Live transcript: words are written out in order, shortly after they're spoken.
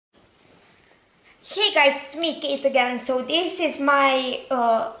Hey guys, it's me Kate again. So this is my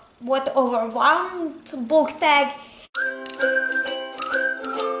what overwhelmed book tag.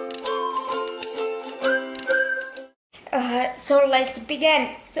 So let's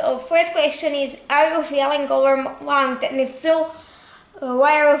begin. So first question is, are you feeling overwhelmed? And if so,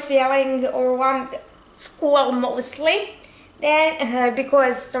 why are you feeling overwhelmed? School mostly. Then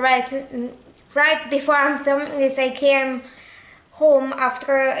because right before I'm filming this, I came home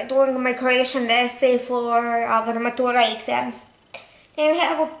after doing my creation essay for our Matura exams. Then we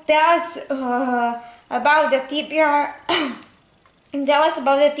have tell us about the TBR. Tell us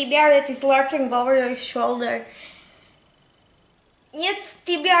about the TBR that is lurking over your shoulder. It's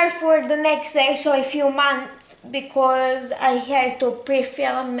TBR for the next actually few months because I had to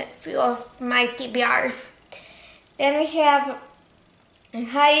pre-film a few of my TBRs. Then we have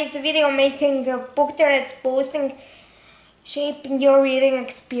how is video making, BookTernet posting, shaping your reading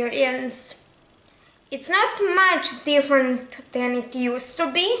experience. It's not much different than it used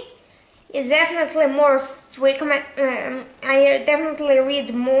to be. It's definitely more frequent. I definitely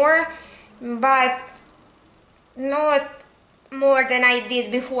read more, but not more than I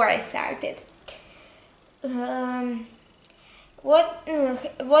did before I started. What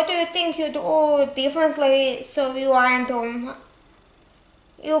do you think you do differently so you aren't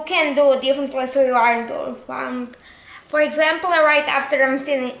you can do differently so you aren't overwhelmed? For example, right after I'm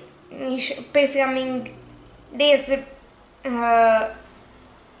finished pre-filming this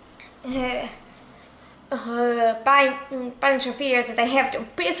bunch of videos that I have to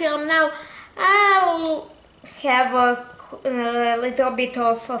pre-film now, I'll have a little bit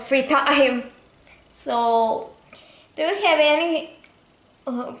of free time. So, do you have any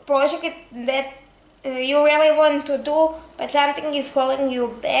project that you really want to do, but something is calling you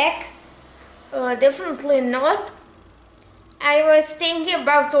back? Definitely not. I was thinking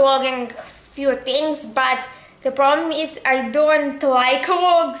about vlogging few things, but the problem is I don't like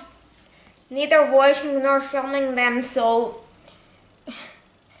vlogs, neither watching nor filming them. So,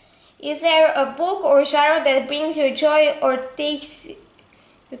 is there a book or genre that brings you joy or takes you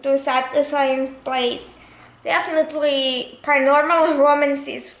to a satisfying place? Definitely paranormal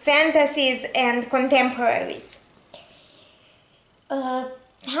romances, fantasies, and contemporaries. How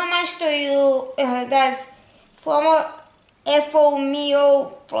much do you does FOMO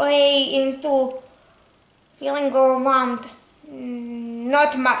play into feeling overwhelmed?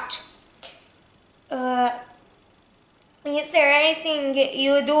 Not much. Is there anything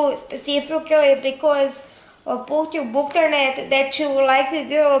you do specifically because of BookTube, bookternet that you likely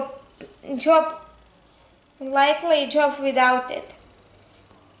do likely job without it?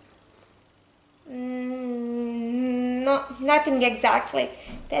 Nothing exactly.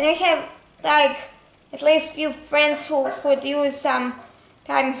 Then we have like at least few friends who could use some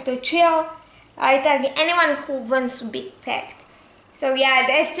time to chill. I tag anyone who wants to be tagged. So yeah,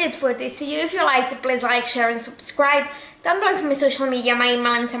 that's it for this video. If you liked it, please like, share and subscribe. Down below for my social media, my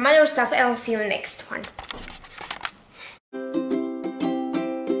email and some other stuff, and I'll see you next one.